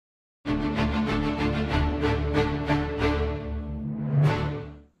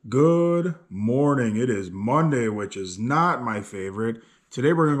Good morning. It is Monday, which is not my favorite.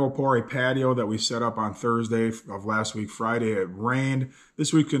 Today we're going to go pour a patio that we set up on Thursday of last week, Friday. It rained.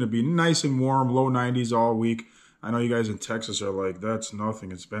 This week's going to be nice and warm, low 90s all week. I know you guys in Texas are like, that's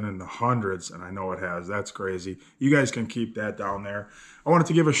nothing. It's been in the hundreds, and I know it has. That's crazy. You guys can keep that down there. I wanted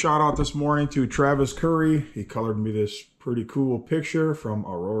to give a shout out this morning to Travis Curry. He colored me this pretty cool picture from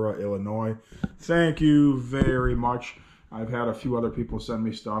Aurora, Illinois. Thank you very much. I've had a few other people send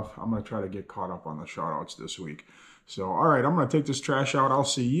me stuff. I'm going to try to get caught up on the shout outs this week. So, all right, I'm going to take this trash out. I'll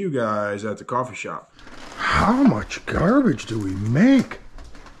see you guys at the coffee shop. How much garbage do we make?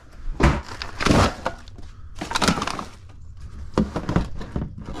 All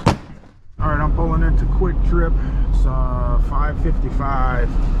right, I'm pulling into Quick Trip. It's 5:55.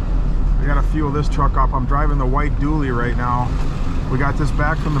 I got to fuel this truck up. I'm driving the white dually right now. We got this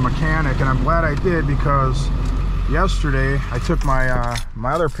back from the mechanic, and I'm glad I did because yesterday I took my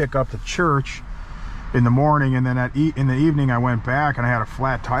my other pickup to church in the morning, and then in the evening I went back and I had a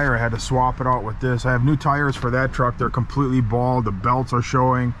flat tire. I had to swap it out with this. I have new tires for that truck. They're completely bald. The belts are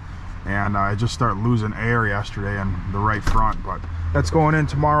showing, and I just started losing air yesterday in the right front, but that's going in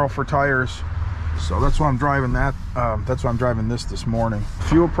tomorrow for tires. So that's why I'm driving that. That's why I'm driving this morning.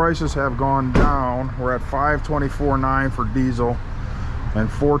 Fuel prices have gone down. We're at $5.24.9 for diesel and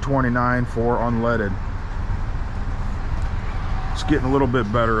 $4.29 for unleaded. It's getting a little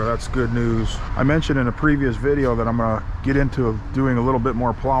bit better. That's good news. I mentioned in a previous video that I'm gonna get into doing a little bit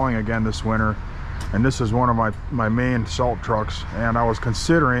more plowing again this winter, and this is one of my main salt trucks, and I was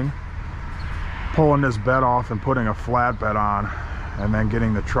considering pulling this bed off and putting a flatbed on and then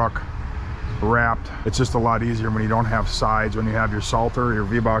getting the truck wrapped. It's just a lot easier when you don't have sides, when you have your salter, your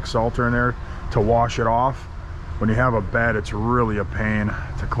V-Box salter in there to wash it off. When you have a bed, it's really a pain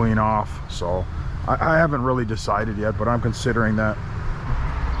to clean off. So I haven't really decided yet, but I'm considering that.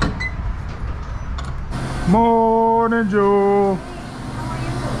 Morning, Joe.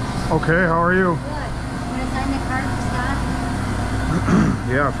 Okay, how are you? Good. Want to sign the card for Scott?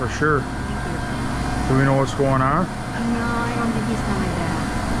 Yeah, for sure. Thank you. Do we know what's going on? No, I don't think he's coming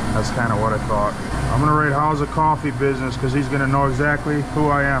back. That's kind of what I thought. I'm gonna rate how's the coffee business because he's gonna know exactly who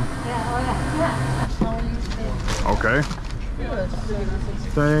I am. Yeah, oh yeah. Okay.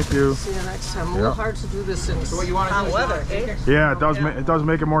 Thank you. See you next time. A little hard to do this in hot weather, eh? Yeah, it does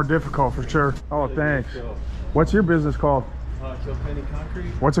make it more difficult for sure. Oh, thanks. What's your business called? Kilkenny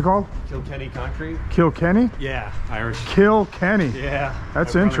Concrete. What's it called? Kilkenny Concrete. Kilkenny? Yeah, Irish. Kilkenny. Yeah.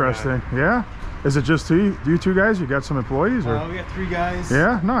 That's interesting. Yeah. Is it just you two guys? You got some employees, or? We got 3 guys.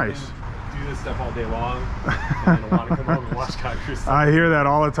 Yeah, nice. Do this stuff all day long, and want to come home and watch concrete stuff. I hear that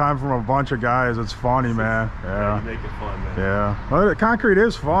all the time from a bunch of guys. It's funny, man. Yeah. You make it fun, man. Yeah. Well, concrete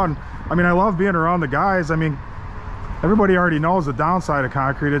is fun. I mean, I love being around the guys. I mean, everybody already knows the downside of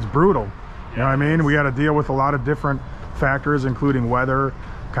concrete. It's brutal. You know what I mean? We got to deal with a lot of different factors, including weather,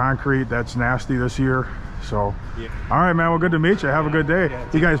 concrete. That's nasty this year. So, yeah. All right, man. Well, good to meet you. Have a good day.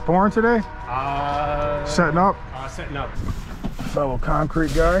 You guys pouring today? Setting up? Setting up. Fellow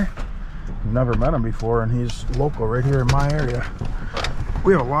concrete guy. Never met him before, and he's local right here in my area.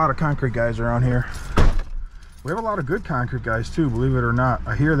 We have a lot of concrete guys around here. We have a lot of good concrete guys too, believe it or not.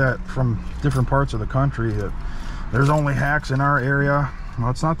 I hear that from different parts of the country that there's only hacks in our area.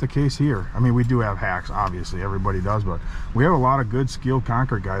 Well, it's not the case here. I mean, we do have hacks, obviously, everybody does, but we have a lot of good skilled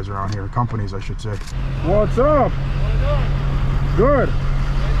concrete guys around here, companies I should say. What's up? Good.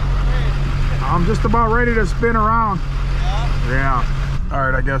 I'm just about ready to spin around. Yeah. All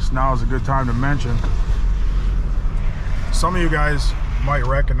right, I guess now is a good time to mention. Some of you guys might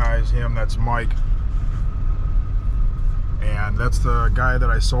recognize him. That's Mike. And that's the guy that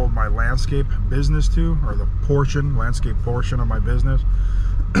I sold my landscape business to, or the landscape portion of my business.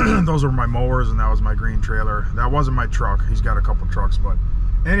 Those were my mowers, and that was my green trailer. That wasn't my truck. He's got a couple trucks, but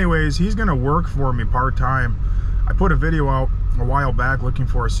anyways, he's gonna work for me part-time. I put a video out a while back looking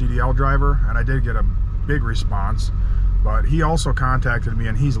for a CDL driver, and I did get a big response. But he also contacted me,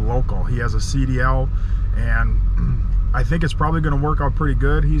 and he's local. He has a CDL, and I think it's probably going to work out pretty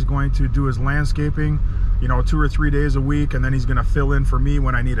good. He's going to do his landscaping, you know, 2 or 3 days a week, and then he's going to fill in for me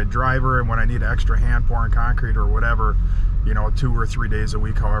when I need a driver and when I need an extra hand pouring concrete or whatever, you know, 2 or 3 days a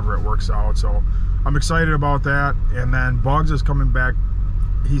week, however it works out. So I'm excited about that. And then Bugs is coming back.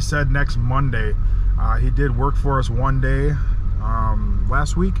 He said next Monday. He did work for us one day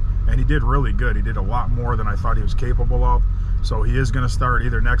last week, and he did really good. He did a lot more than I thought he was capable of. So he is going to start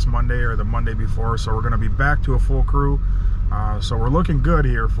either next Monday or the Monday before. So we're going to be back to a full crew. So we're looking good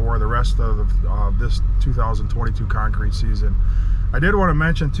here for the rest of this 2022 concrete season. I did want to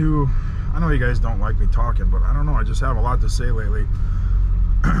mention too, I know you guys don't like me talking, but I don't know, I just have a lot to say lately.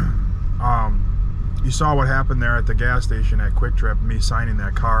 You saw what happened there at the gas station at Quick Trip, me signing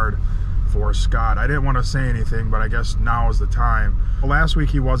that card for Scott. I didn't want to say anything, but I guess now is the time. Well, last week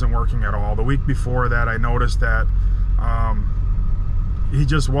he wasn't working at all. The week before that, I noticed that he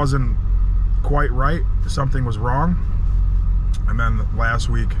just wasn't quite right. Something was wrong. And then last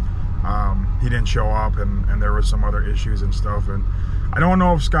week he didn't show up, and there was some other issues and stuff. And I don't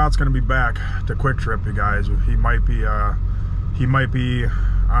know if Scott's going to be back to Quick Trip, you guys. He might be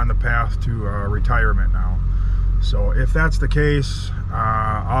on the path to retirement now. So if that's the case, we'll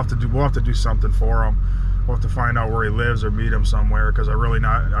have to do something for him. We'll have to find out where he lives or meet him somewhere, because I really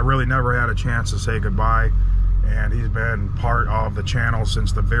never had a chance to say goodbye, and he's been part of the channel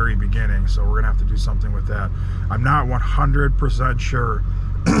since the very beginning. So we're gonna have to do something with that. I'm not 100% sure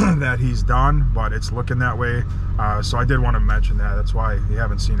that he's done, but it's looking that way. So I did want to mention that. That's why you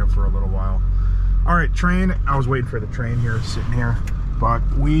haven't seen him for a little while. All right, train. I was waiting for the train here, sitting here, but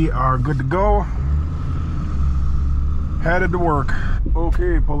we are good to go. Headed to work.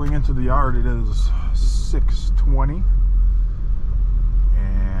 Okay, pulling into the yard. It is 6:20,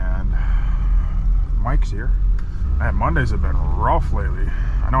 and Mike's here. Man, Mondays have been rough lately.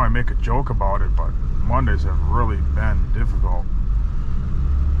 I know I make a joke about it, but Mondays have really been difficult.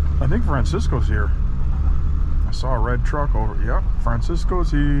 I think Francisco's here. I saw a red truck over. Yep,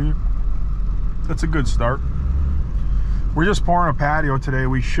 Francisco's here. That's a good start. We're just pouring a patio today.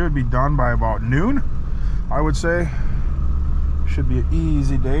 We should be done by about noon, I would say. Should be an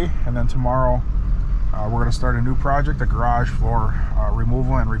easy day. And then tomorrow we're going to start a new project, a garage floor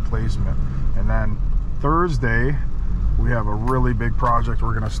removal and replacement. And then Thursday we have a really big project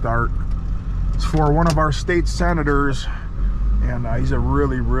we're going to start. It's for one of our state senators, and he's a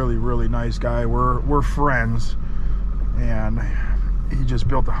really nice guy. We're friends, and he just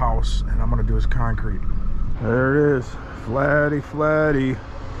built a house, and I'm going to do his concrete. There it is, flatty.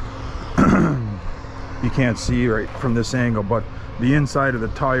 You can't see right from this angle, but the inside of the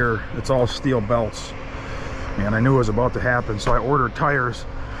tire, it's all steel belts, and I knew it was about to happen, so I ordered tires,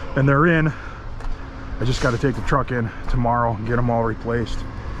 and they're in. I just got to take the truck in tomorrow and get them all replaced.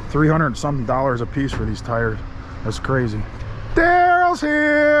 $300 and something a piece for these tires. That's crazy. Daryl's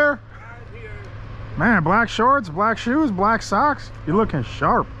here. Man, black shorts, black shoes, black socks. You're looking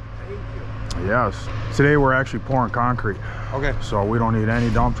sharp. Thank you. Yes. Today we're actually pouring concrete. Okay. So we don't need any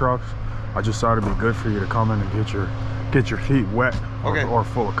dump trucks. I just thought it'd be good for you to come in and get your feet wet, or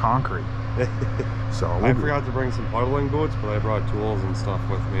full of concrete. So I forgot to bring some puddling boots, but I brought tools and stuff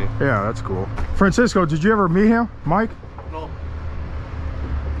with me. Yeah, that's cool. Francisco, did you ever meet him, Mike? No.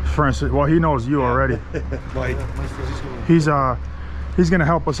 Well, he knows you already. Mike. He's gonna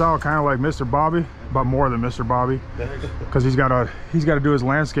help us out, kind of like Mr. Bobby, but more than Mr. Bobby, because he's got to do his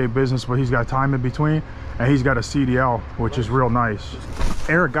landscape business, but he's got time in between, and he's got a CDL, which is real nice.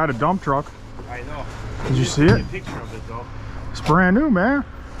 Eric got a dump truck. I know. Did you see it? A picture of it though. It's brand new, man.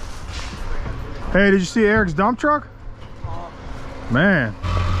 Hey, did you see Eric's dump truck? Man,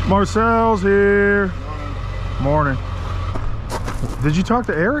 Marcel's here. Morning. Did you talk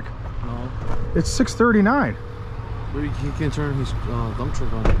to Eric? No. It's 6:39. Maybe he can turn his dump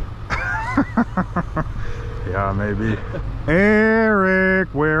truck on. Yeah, maybe. Eric,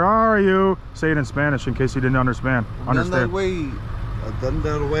 where are you? Say it in Spanish in case you didn't understand. That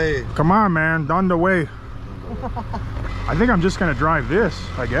way. Come on, man. Done the way. I think I'm just gonna drive this,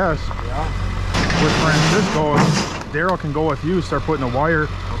 I guess. Yeah. With Francisco, Daryl can go with you, start putting the wire.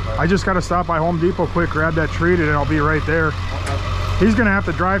 Okay. I just gotta stop by Home Depot quick, grab that treat, and I'll be right there. Okay. He's gonna have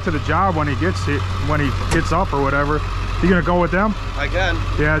to drive to the job when he gets up or whatever. You gonna go with them? I can.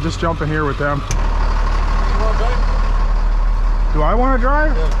 Yeah, just jump in here with them. You wanna drive? Do I want to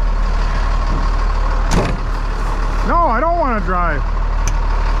drive? Yeah. No, I don't want to drive.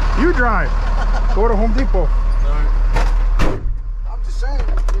 You drive. Go to Home Depot. I'm just saying,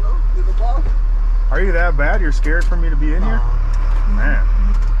 you know, give a ball. Are you that bad? You're scared for me to be in here? Man.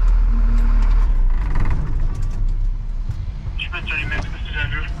 You've been 30 minutes, Mr.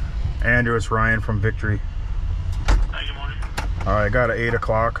 Andrew. Andrew, it's Ryan from Victory. Hi, good morning. All right, I got it 8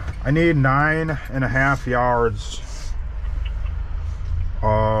 o'clock. I need 9.5 yards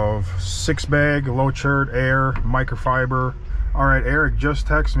of 6-bag, low chert, air, microfiber. All right, Eric just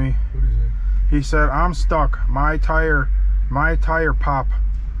texted me. What is it? He said, I'm stuck. My tire pop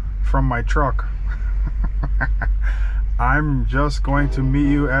from my truck. I'm just going to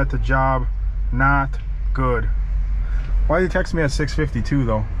meet you at the job. Not good. Why did you text me at 6:52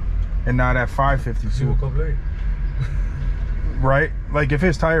 though, and not at 5:52? Right? Like if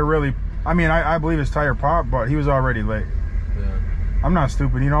his tire really, I mean, I believe his tire popped, but he was already late. Yeah. I'm not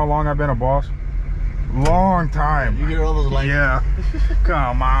stupid. You know how long I've been a boss? Long time. You hear all those like Yeah.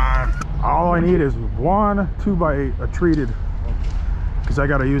 Come on. All I need is one 2x8, a treated. Because I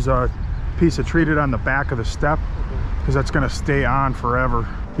got to use a piece of treated on the back of the step. Because that's going to stay on forever.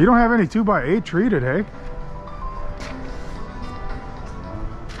 You don't have any 2x8 treated, hey?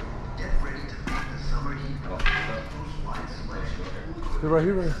 right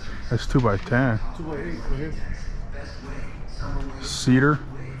here, right. That's 2x10. 2x8 right here. Cedar.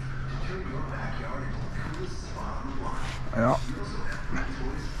 Yeah.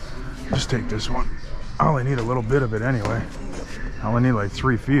 Just take this one. I only need a little bit of it anyway. I only need like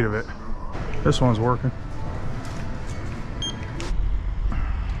 3 feet of it. This one's working.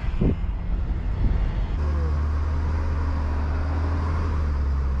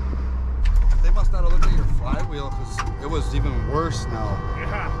 They must not have looked at your flywheel because it was even worse now.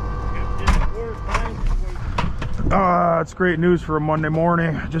 It's great news for a Monday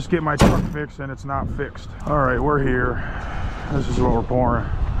morning. Just get my truck fixed and it's not fixed. All right, we're here. This is what we're pouring.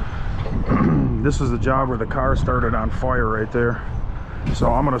 This is the job where the car started on fire right there.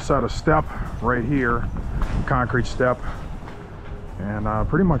 So I'm gonna set a step right here, concrete step. And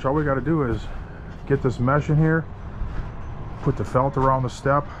pretty much all we gotta do is get this mesh in here, put the felt around the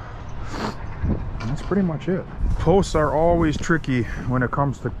step, and that's pretty much it. Posts are always tricky when it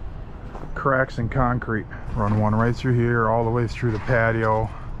comes to cracks in concrete. Run one right through here, all the way through the patio.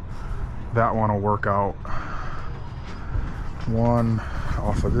 That one will work out. One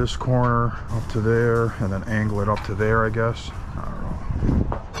off of this corner up to there, and then angle it up to there, I guess. I don't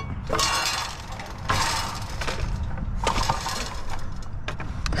know.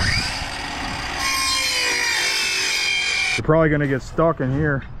 You're probably gonna get stuck in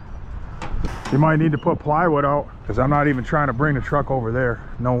here. You might need to put plywood out, because I'm not even trying to bring the truck over there.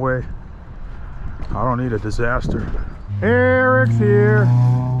 No way. I don't need a disaster. Eric's here.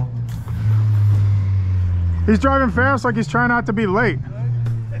 He's driving fast like he's trying not to be late.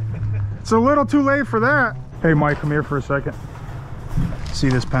 It's a little too late for that. Hey Mike, come here for a second. See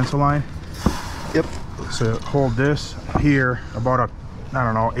this pencil line? Yep. So hold this here about a, I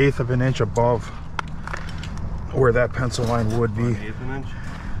don't know, 1/8 of an inch above where that pencil line would be. 1/8 of an inch?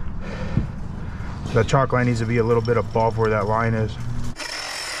 The chalk line needs to be a little bit above where that line is.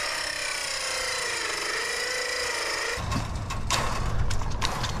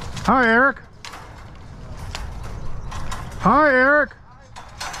 Hi, Eric. Hi, Eric.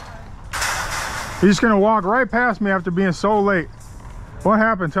 He's just gonna walk right past me after being so late. What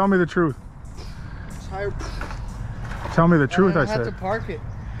happened? Tell me the truth. Tell me the truth, I had to said. park it.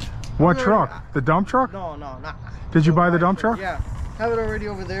 What truck? The dump truck? No, not. Did you buy the dump truck? Yeah. Have it already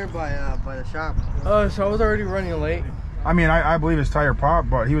over there by the shop. So I was already running late. I mean, I believe his tire popped,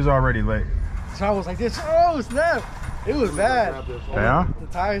 but he was already late. So I was like this. Oh snap! It was bad. Yeah? The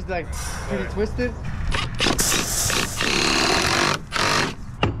tires like pretty twisted.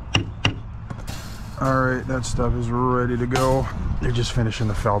 All right, that stuff is ready to go. They're just finishing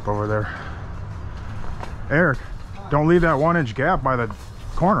the felt over there. Eric, don't leave that 1-inch gap by the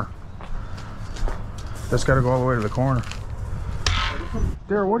corner. That's got to go all the way to the corner.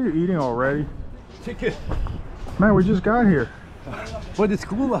 Darryl, what are you eating already? Chicken. Man, we just got here. But it's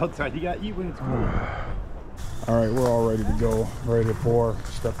cool outside. You gotta eat when it's cool. All right, we're all ready to go. Ready to pour.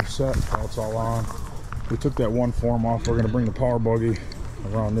 Step is set. Felt's all on. We took that one form off. We're going to bring the power buggy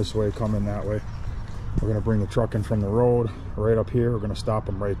around this way, come in that way. We're going to bring the truck in from the road right up here. We're going to stop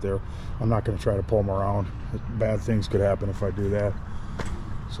them right there. I'm not going to try to pull them around. Bad things could happen if I do that.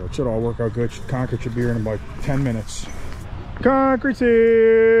 So it should all work out good. Concrete should be here in about 10 minutes. Concrete's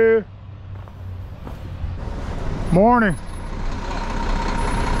here. Morning.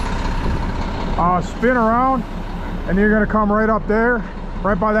 Spin around, and you're going to come right up there,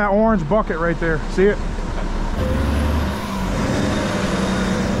 right by that orange bucket right there. See it?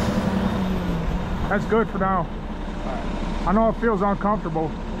 That's good for now. I know it feels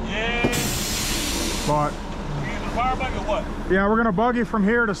uncomfortable. Yeah. But You using the power buggy or what? yeah, we're gonna buggy from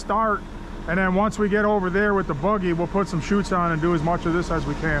here to start, and then once we get over there with the buggy, we'll put some chutes on and do as much of this as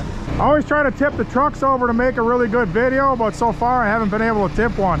we can. I always try to tip the trucks over to make a really good video, but so far I haven't been able to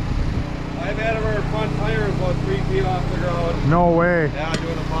tip one. I've had our front tire about 3 feet off the ground. No way. Yeah,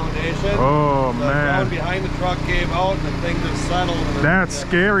 doing a foundation. Oh The man. ground behind the truck gave out and the thing just settled. That's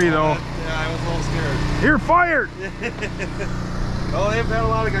scary though. Yeah, I was a little scared. You're fired. Well, they've had a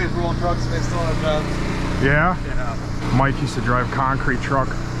lot of guys rolling trucks and they still have jobs. Yeah? Yeah. Mike used to drive concrete truck.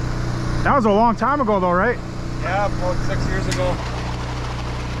 That was a long time ago though, right? Yeah, about 6 years ago.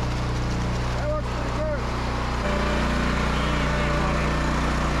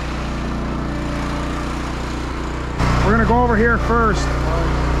 We're gonna go over here first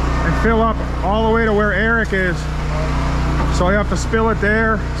and fill up all the way to where Eric is. So you have to spill it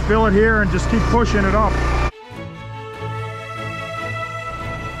there, spill it here, and just keep pushing it up.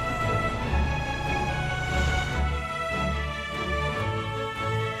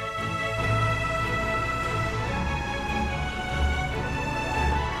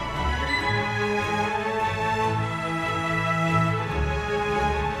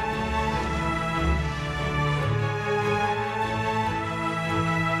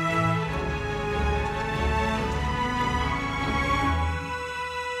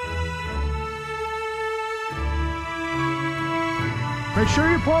 Make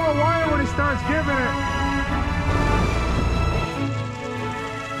sure you pull the wire when he starts giving it.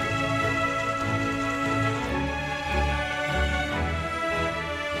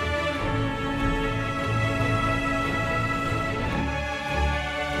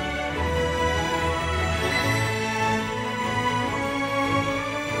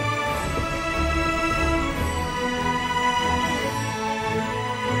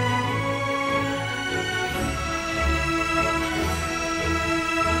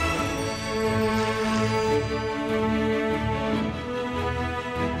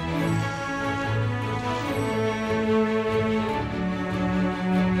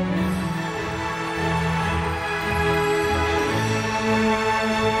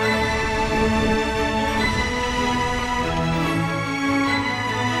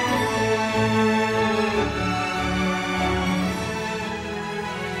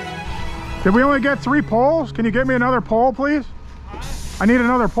 Did we only get 3 poles? Can you get me another pole, please? I need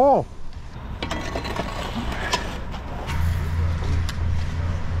another pole.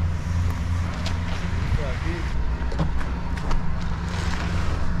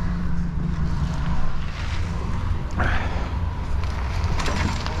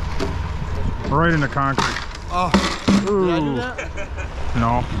 Right in the concrete. Oh, ooh. Did I do that?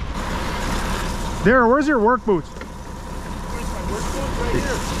 No. Darryl, where's your work boots? Where's my work boots? Right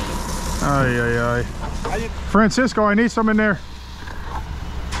here. Ay, ay, ay. Francisco, I need some in there.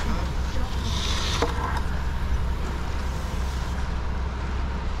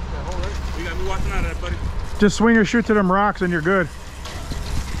 You got me watching out of that, buddy. Just swing your shoot to them rocks and you're good.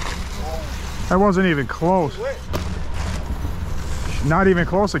 That wasn't even close. Not even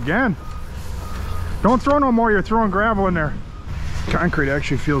close again. Don't throw no more, you're throwing gravel in there. Concrete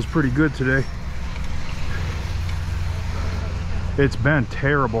actually feels pretty good today. It's been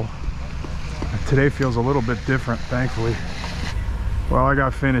terrible. Today feels a little bit different, thankfully. Well, I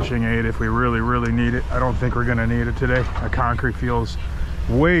got finishing aid if we really need it. I don't think we're gonna need it today. The concrete feels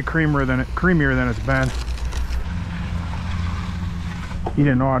way creamier than it's been. You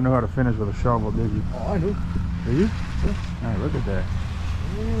didn't know I knew how to finish with a shovel, did you? Oh, I knew. Did you? Yeah. All right, look at that.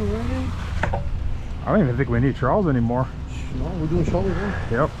 I don't even think we need trowels anymore. No, we're doing shovels now.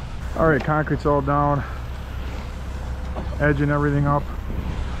 Yep. All right, concrete's all down. Edging everything up.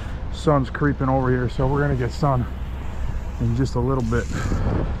 Sun's creeping over here, so we're gonna get sun in just a little bit.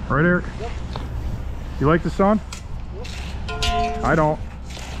 Right, Eric? Yep. You like the sun? Yep. I don't.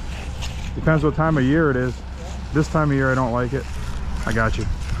 Depends what time of year it is. This time of year I don't like it. I got you.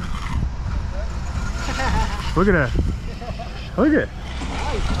 Look at that. Look at it.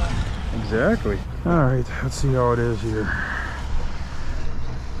 Exactly. All right, let's see how it is here.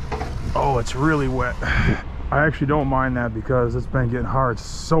 Oh, it's really wet. I actually don't mind that because it's been getting hard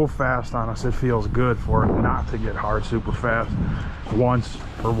so fast on us. It feels good for it not to get hard super fast.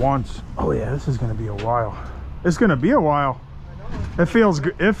 For once. Oh yeah, this is gonna be a while. It's gonna be a while. It feels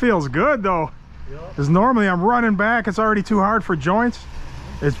good. It feels good though. Because normally I'm running back. It's already too hard for joints.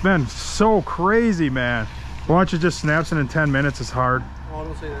 It's been so crazy, man. Once it just snaps and in 10 minutes, it's hard. Oh,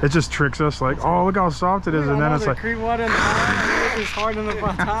 don't say that. It just tricks us like, oh, look how soft it is. And then it's like, cream water in the bottom, it's hard in the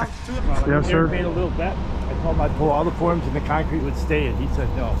top. yes, sir. Made a little bet. I told him I'd pull all the forms and the concrete would stay, and he said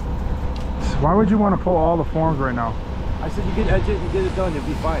no. Why would you want to pull all the forms right now? I said you can edge it, you get it done, you'll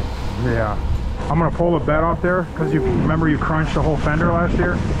be fine. Yeah. I'm going to pull the bed up there because you remember you crunched the whole fender last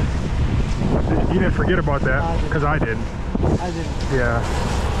year? You didn't forget about that because I didn't. I didn't. Yeah.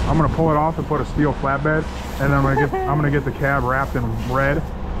 I'm going to pull it off and put a steel flatbed, and then I'm going to get the cab wrapped in red,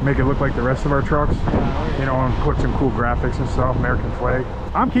 make it look like the rest of our trucks, you know, and put some cool graphics and stuff, American flag.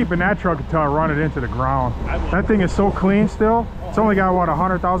 I'm keeping that truck until I run it into the ground. That thing is so clean still. It's only got, what,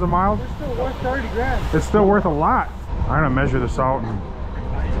 100,000 miles? It's still worth 30 grand. It's still worth a lot. I'm gonna measure this out and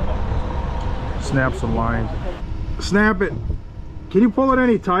snap some lines. Snap it. Can you pull it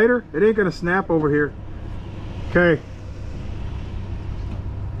any tighter? It ain't gonna snap over here. Okay.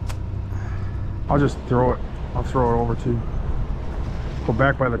 I'll just throw it. I'll throw it over to you. Go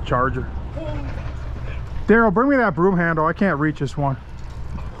back by the charger. Darryl, bring me that broom handle. I can't reach this one.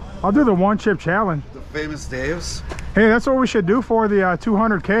 I'll do the one chip challenge. The famous Dave's. Hey, that's what we should do for the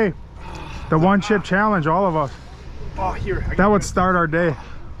 200K. The one chip challenge, all of us. Oh, here. That would start our day.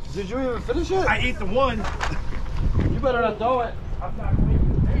 Did you even finish it? I ate the one. You better not throw it.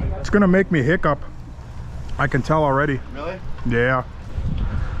 It's gonna make me hiccup. I can tell already. Really? Yeah.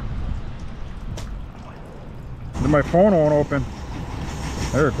 My phone won't open.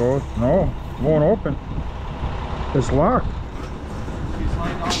 There it goes. No, it won't open. It's locked.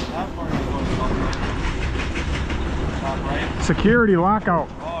 Security lockout.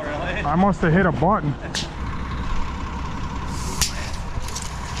 Oh, really? I must have hit a button.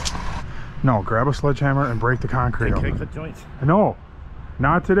 No, grab a sledgehammer and break the concrete Can I open. cut joints? No,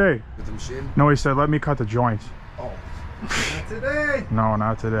 not today. With the machine? No, he said, let me cut the joints. Oh. Not today. No,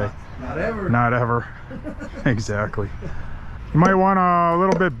 not today. Not ever. Not ever. Exactly. You might want a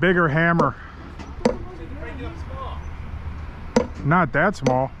little bit bigger hammer. Not that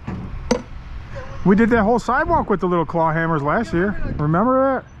small. We did that whole sidewalk with the little claw hammers last year.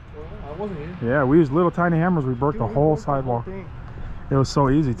 Remember that? I wasn't here. Yeah, we used little tiny hammers. We broke the whole sidewalk. It was so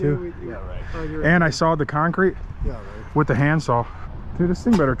easy too. Yeah, right. And I sawed the concrete with the handsaw. Dude, this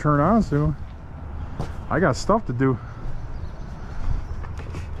thing better turn on soon. I got stuff to do.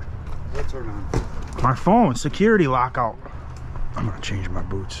 What turn on? My phone, security lockout. I'm gonna change my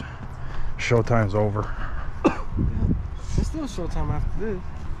boots. Showtime's over. It's still showtime after this.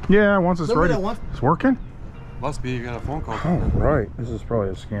 Yeah, once it's ready. It's working? Must be, you got a phone call. Oh, right. This is probably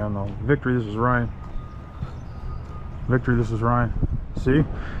a scam though. Victory, this is Ryan. Victory, this is Ryan. See?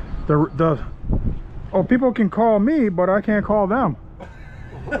 Oh, people can call me, but I can't call them.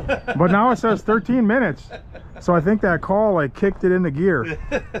 But now it says 13 minutes. So I think that call like kicked it into gear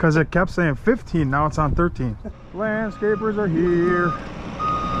because it kept saying 15. Now it's on 13. Landscapers are here.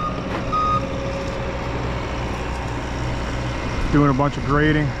 Doing a bunch of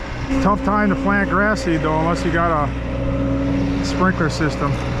grading. Tough time to plant grass seed though, unless you got a sprinkler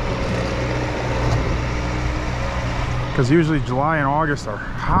system. Because usually July and August are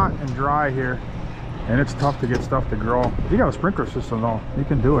hot and dry here, and it's tough to get stuff to grow. If you got a sprinkler system though, you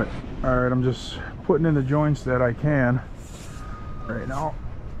can do it. All right, I'm just putting in the joints that I can right now,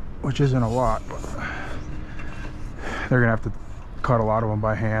 which isn't a lot, but they're gonna have to cut a lot of them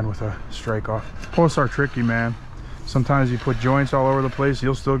by hand with a strike off. Posts are tricky, man. Sometimes you put joints all over the place,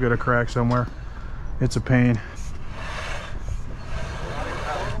 you'll still get a crack somewhere. It's a pain.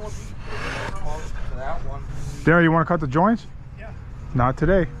 There, you want to cut the joints? Yeah. Not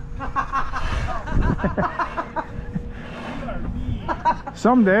today.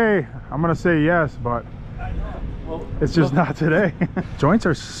 Someday I'm gonna say yes, but it's just not today. Joints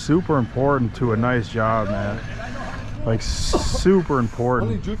are super important to a nice job, man. Like super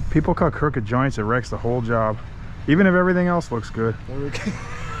important. People cut crooked joints, it wrecks the whole job, even if everything else looks good.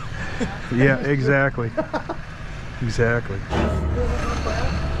 Yeah, exactly. Exactly.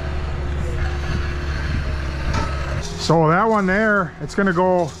 So that one there, it's gonna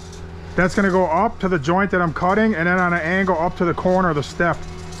go, that's gonna go up to the joint that I'm cutting, and then on an angle up to the corner of the step.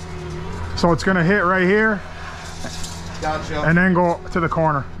 So it's gonna hit right here. Gotcha. And then go to the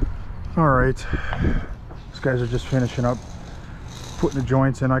corner. All right, these guys are just finishing up putting the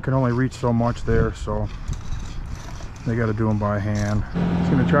joints in. I can only reach so much there, so they got to do them by hand.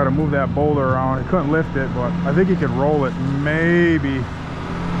 Just gonna try to move that boulder around. He couldn't lift it, but I think he could roll it, maybe.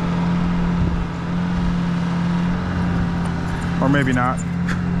 Or maybe not.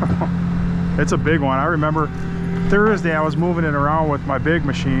 It's a big one. I remember Thursday I was moving it around with my big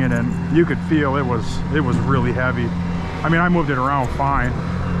machine, and you could feel it was really heavy. I mean, I moved it around fine.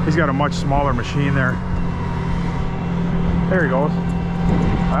 He's got a much smaller machine there. There he goes.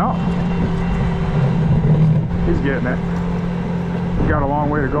 Well, he's getting it. He got a long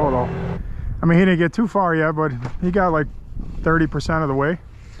way to go though. I mean, he didn't get too far yet, but he got like 30% of the way.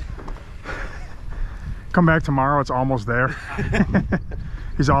 Come back tomorrow, it's almost there.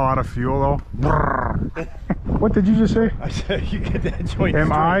 He's all out of fuel though. What did you just say? I said you get that joint Am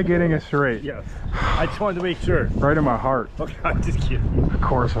straight. I getting it straight? Yes. I just wanted to make sure. Right in my heart. Okay, I'm just kidding. Of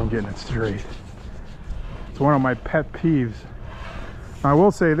course I'm getting it straight. It's one of my pet peeves. I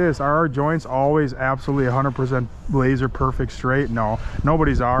will say this, are our joints always absolutely 100% laser perfect straight? No,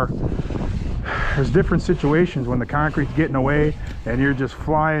 nobody's are. There's different situations when the concrete's getting away and you're just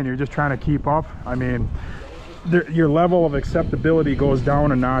flying, you're just trying to keep up. I mean, your level of acceptability goes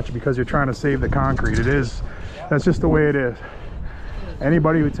down a notch because you're trying to save the concrete. That's just the way it is.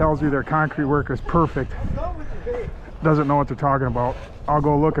 Anybody who tells you their concrete work is perfect doesn't know what they're talking about. I'll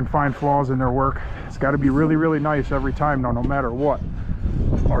go look and find flaws in their work. It's got to be really, really nice every time, no matter what,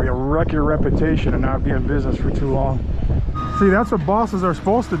 or you'll wreck your reputation and not be in business for too long. See, that's what bosses are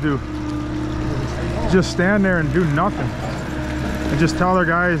supposed to do. Just stand there and do nothing. And just tell their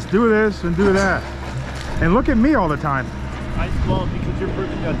guys, do this and do that. And look at me all the time. Well, because you're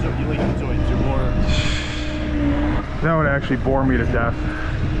person that you like joints, you're more... That would actually bore me to death.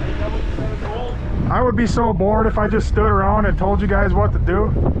 I would be so bored if I just stood around and told you guys what to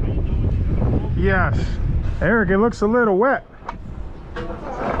do. Yes. Eric, it looks a little wet.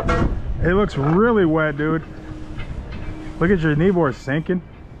 It looks really wet, dude. Look at your kneeboard sinking.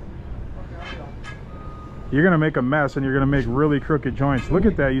 You're gonna make a mess and you're gonna make really crooked joints. Look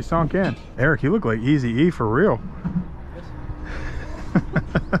at that, you sunk in. Eric, you look like Easy E for real.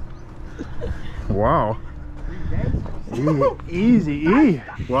 Wow. Easy E.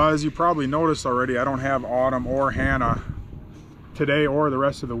 Well, as you probably noticed already, I don't have Autumn or Hannah today or the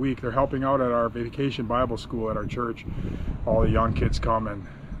rest of the week. They're helping out at our vacation Bible school at our church. All the young kids come and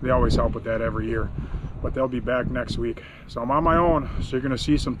they always help with that every year. But they'll be back next week. So I'm on my own. So you're gonna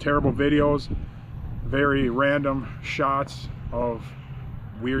see some terrible videos, very random shots of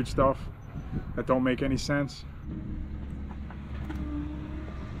weird stuff that don't make any sense.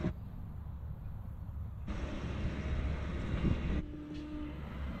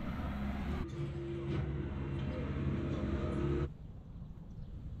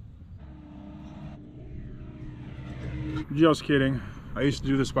 Just kidding. I used to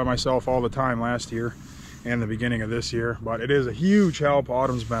do this by myself all the time last year and the beginning of this year, but it is a huge help.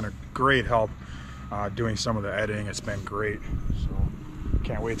 Autumn's been a great help doing some of the editing. It's been great. So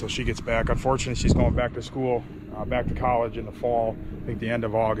can't wait till she gets back. Unfortunately, she's going back to school, back to college in the fall, I think the end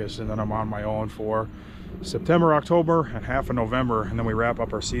of August, and then I'm on my own for September, October, and half of November, and then we wrap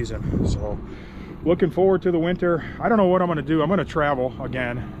up our season. So looking forward to the winter. I don't know what I'm going to do. I'm going to travel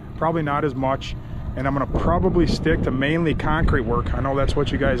again, probably not as much. And I'm gonna probably stick to mainly concrete work. I know that's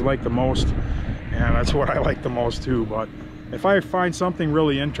what you guys like the most, and that's what I like the most too. But if I find something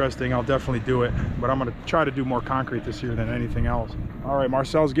really interesting, I'll definitely do it. But I'm gonna try to do more concrete this year than anything else. All right,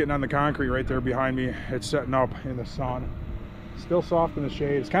 Marcel's getting on the concrete right there behind me. It's setting up in the sun. Still soft in the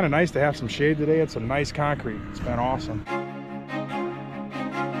shade. It's kind of nice to have some shade today. It's some nice concrete. It's been awesome.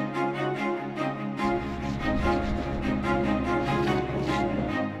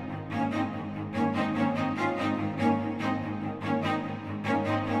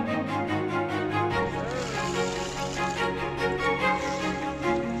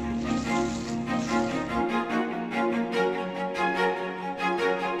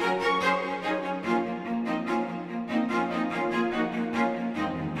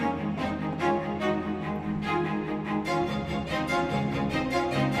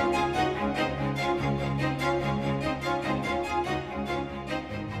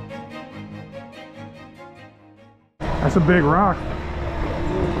 That's a big rock.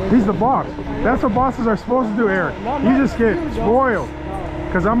 He's the boss. That's what bosses are supposed to do, Eric. You just get spoiled.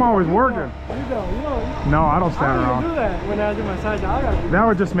 Because I'm always working. No, I don't stand around. Do that when I do my side job. That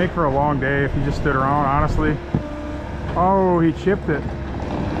would just make for a long day if you just stood around, honestly. Oh, he chipped it.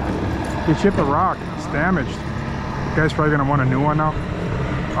 He chipped a rock. It's damaged. You guys probably gonna want a new one now.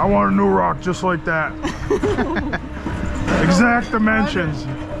 I want a new rock just like that. Exact dimensions.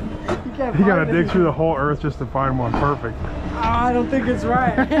 You gotta dig through the whole earth just to find one perfect. I don't think it's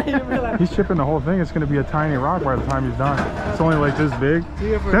right. He's chipping the whole thing. It's gonna be a tiny rock by the time he's done. It's only like this big.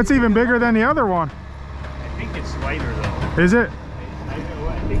 That's even bigger than the other one. I think it's lighter though. Is it? I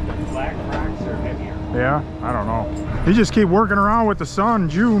think the black rocks are heavier. Yeah, I don't know. You just keep working around with the sun.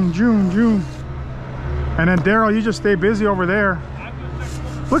 June. And then Daryl, you just stay busy over there.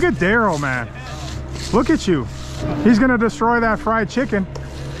 Look at Daryl, man. Look at you. He's gonna destroy that fried chicken.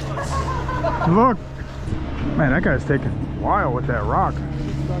 Look, man, that guy's taking a while with that rock.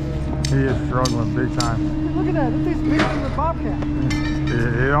 He is struggling big time. Look at that. Look at these big from the bobcat.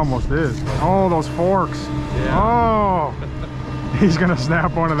 It almost is. Oh, those forks. Yeah. Oh, he's gonna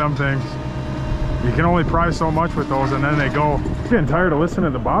snap one of them things. You can only pry so much with those, and then they go. I'm getting tired of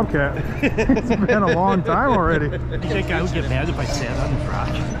listening to the bobcat. It's been a long time already. You think I would get mad if I sat on this rock?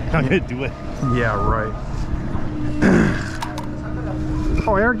 I'm gonna do it. Yeah, right.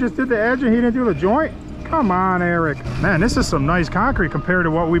 Oh, Eric just did the edge and he didn't do the joint? Come on, Eric. Man, this is some nice concrete compared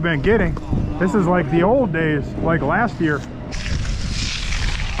to what we've been getting. This is like the old days, like last year.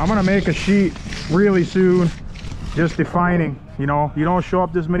 I'm gonna make a sheet really soon, just defining, you know, you don't show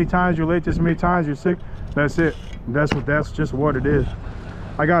up this many times, you're late this many times, you're sick. That's it. That's just what it is.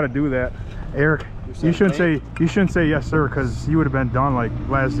 I gotta do that. Eric, you shouldn't say yes sir, because you would have been done like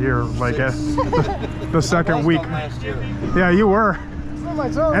last year, like the second week. Yeah, you were.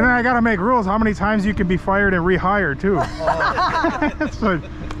 And then I gotta make rules how many times you can be fired and rehired too. So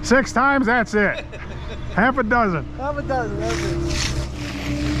 6 times, that's it. Half a dozen. Half a dozen, that's it.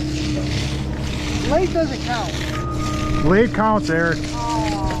 Late doesn't count. Late counts, Eric.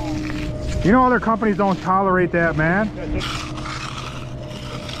 Oh. You know other companies don't tolerate that, man.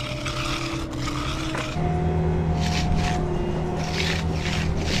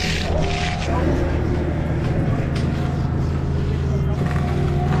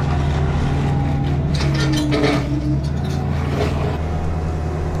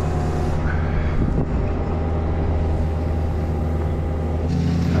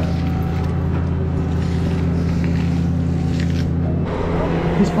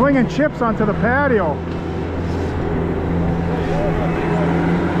 He's flinging chips onto the patio.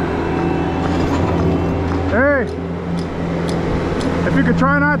 Hey, if you could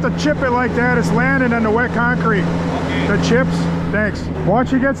try not to chip it like that, it's landing in the wet concrete. Okay. The chips, thanks. Once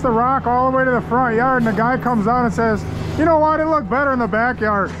he gets the rock all the way to the front yard and the guy comes out and says, you know what, it looked better in the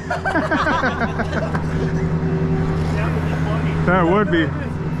backyard. That would be.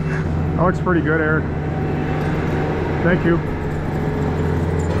 That looks pretty good, Eric. Thank you.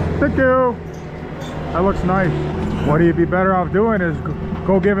 Thank you. That looks nice. What he'd be better off doing is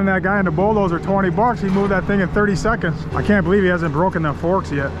go giving that guy in the bulldozer 20 bucks. He moved that thing in 30 seconds. I can't believe he hasn't broken them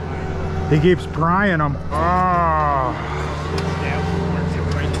forks yet. He keeps prying them. Oh,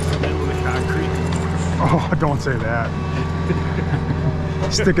 oh, don't say that.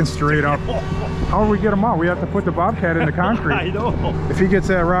 Sticking straight up. How do we get him out? We have to put the Bobcat in the concrete. I know. If he gets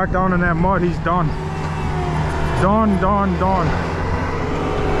that rock down in that mud, he's done. Done.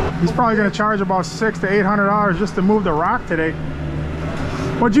 He's probably going to charge about $600 to $800 just to move the rock today.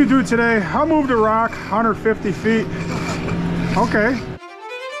 What'd you do today? I'll move the rock 150 feet. Okay.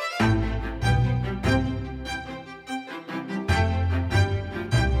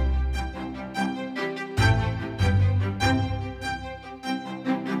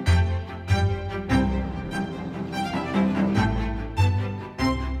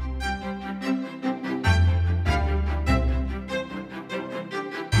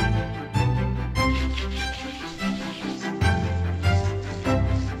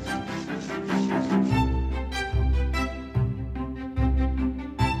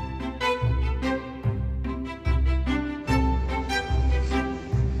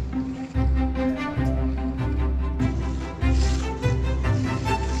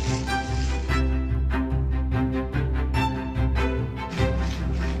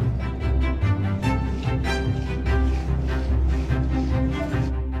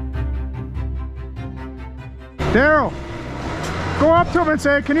 Daryl, go up to him and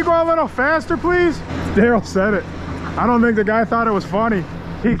say, can you go a little faster, please? Daryl said it. I don't think the guy thought it was funny.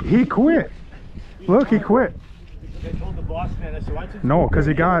 He quit. Look, he quit. No, because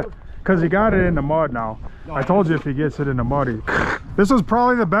he got it in the mud now. I told you if he gets it in the mud, he... This was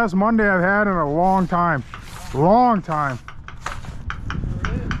probably the best Monday I've had in a long time. Long time.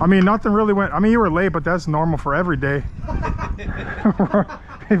 I mean, nothing really went... I mean, you were late, but that's normal for every day.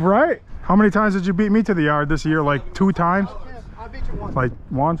 Right? How many times did you beat me to the yard this year? Like 2 times? I beat you once. Like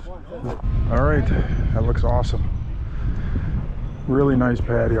once? All right, that looks awesome. Really nice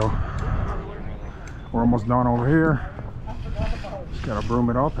patio. We're almost done over here. Just gotta broom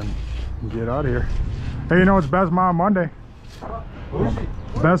it up and get out of here. Hey, you know it's Best Mom Monday.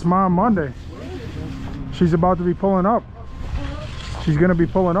 Best Mom Monday. She's about to be pulling up. She's gonna be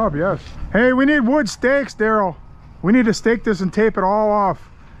pulling up, yes. Hey, we need wood stakes, Daryl. We need to stake this and tape it all off.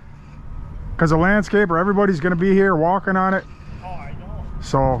 Because a landscaper, everybody's going to be here walking on it. Oh, I know.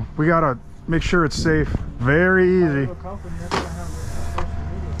 So we got to make sure it's safe. Very easy.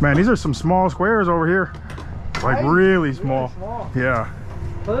 Man, these are some small squares over here. Like really small. Yeah.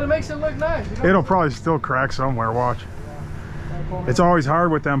 But it makes it look nice. It'll probably still crack somewhere, watch. It's always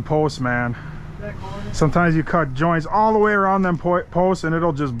hard with them posts, man. Sometimes you cut joints all the way around them posts and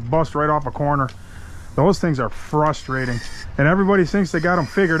it'll just bust right off a corner. Those things are frustrating. And everybody thinks they got them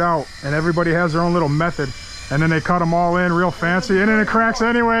figured out, and everybody has their own little method, and then they cut them all in real fancy, and then it cracks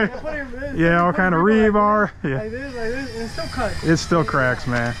anyway. Yeah, all kind of rebar. Yeah, like this, and it's still cut. It still cracks,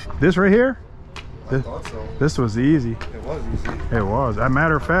 man. This right here, I thought so. this was easy. It was easy. It was. As a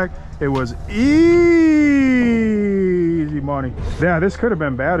matter of fact, it was easy money. Yeah, this could have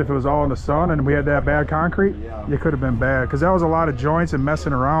been bad if it was all in the sun and we had that bad concrete. Yeah. It could have been bad because that was a lot of joints and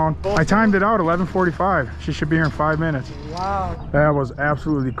messing around. I timed it out 11:45. She should be here in 5 minutes. Wow. That was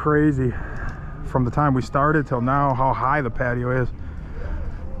absolutely crazy. From the time we started till now, how high the patio is.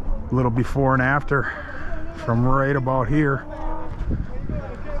 A little before and after from right about here.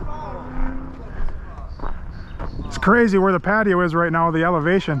 It's crazy where the patio is right now, the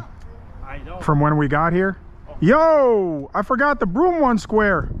elevation. I know. From when we got here. Yo, I forgot the broom one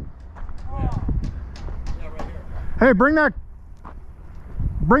square. Hey, bring that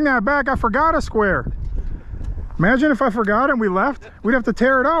back. I forgot a square. Imagine if I forgot it and we left. We'd have to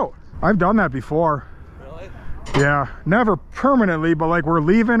tear it out. I've done that before. Really? Yeah, never permanently, but like we're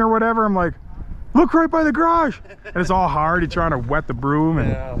leaving or whatever. I'm like, look right by the garage. And it's all hard. You're trying to wet the broom. And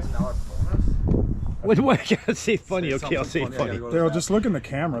Yeah. What I gotta say funny? Okay, I'll say funny. They'll just look in the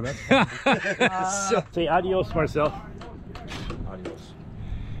camera. That's Say adios, Marcel. Adios.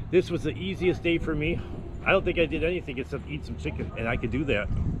 This was the easiest day for me. I don't think I did anything except eat some chicken, and I could do that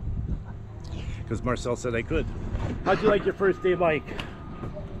because Marcel said I could. How'd you like your first day, Mike?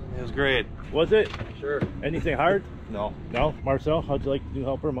 It was great. Was it? Sure. Anything hard? No. No? Marcel, how'd you like the new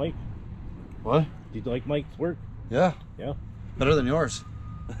helper, Mike? What? Did you like Mike's work? Yeah. Yeah. Better than yours.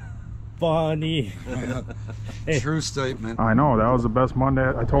 Funny. Hey. True statement. I know, that was the best Monday.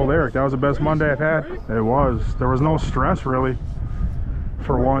 I told Eric that was the best Monday I've had. It was. There was no stress really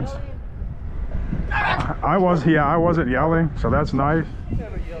for once. I wasn't yelling, so that's nice.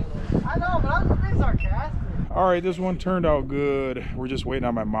 I know, but I'm just being sarcastic. All right, this one turned out good. We're just waiting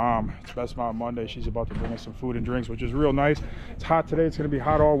on my mom. It's Best Mom Monday. She's about to bring us some food and drinks, which is real nice. It's hot today. It's gonna be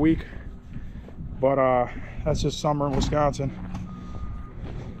hot all week. But that's just summer in Wisconsin.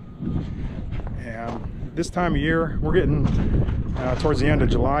 And this time of year, we're getting towards the end of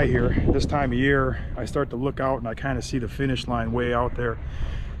July here. This time of year, I start to look out and I kind of see the finish line way out there.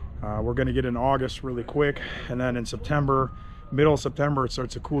 We're gonna get in August really quick, and then in September, middle of September, it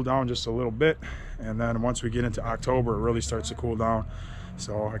starts to cool down just a little bit, and then once we get into October, it really starts to cool down.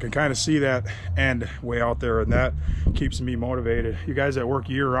 So I can kind of see that end way out there, and that keeps me motivated. You guys that work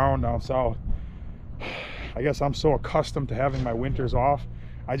year-round down south, I guess I'm so accustomed to having my winters off,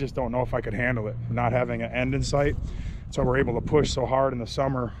 I just don't know if I could handle it, not having an end in sight. So we're able to push so hard in the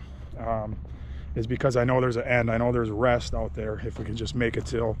summer is because I know there's an end. I know there's rest out there if we can just make it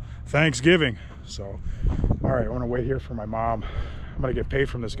till Thanksgiving. So, all right, I want to wait here for my mom. I'm gonna get paid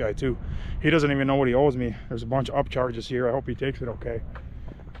from this guy too. He doesn't even know what he owes me. There's a bunch of upcharges here. I hope he takes it okay.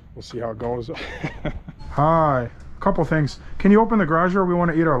 We'll see how it goes. Hi, couple things. Can you open the garage door? We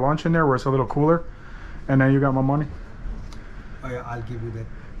want to eat our lunch in there where it's a little cooler. And then you got my money. Oh yeah, I'll give you that.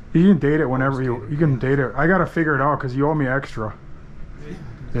 You can date it whenever you can date it. I gotta figure it out because you owe me extra.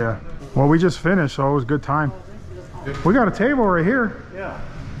 Yeah. Well, we just finished, so it was a good time. We got a table right here. Yeah.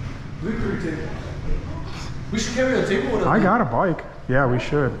 We should carry a table with us. I got a bike. Yeah, we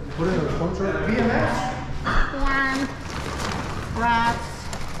should. Put it in a phone truck. BMX. Corn. Rats.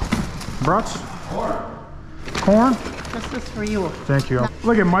 Brats? Corn? This is for you. Thank you.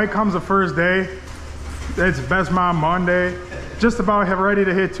 Look at Mike comes the first day. It's Best Mom Monday. Just about ready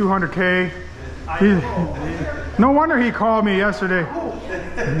to hit 200K. No wonder he called me yesterday.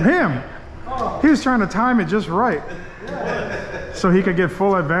 Him. He was trying to time it just right, so he could get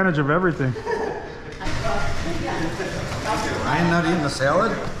full advantage of everything. Ryan not eating the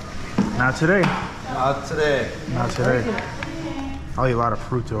salad? Not today. Not today. Not today. I'll eat a lot of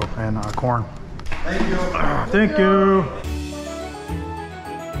fruit though, and corn. Thank you. Thank you.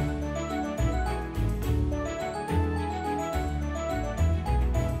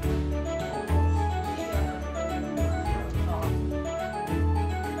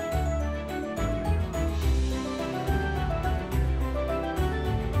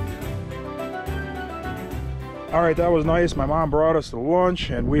 All right, that was nice. My mom brought us to lunch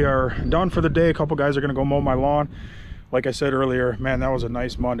and we are done for the day. A couple guys are gonna go mow my lawn. Like I said earlier, man, that was a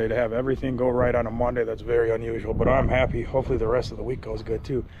nice Monday. To have everything go right on a Monday, that's very unusual, but I'm happy. Hopefully the rest of the week goes good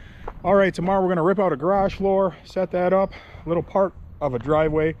too. All right, tomorrow we're gonna rip out a garage floor, set that up, a little part of a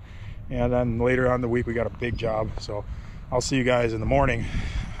driveway, and then later on in the week we got a big job. So I'll see you guys in the morning.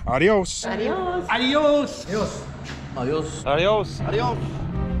 Adios. Adios. Adios. Adios. Adios. Adios. Adios.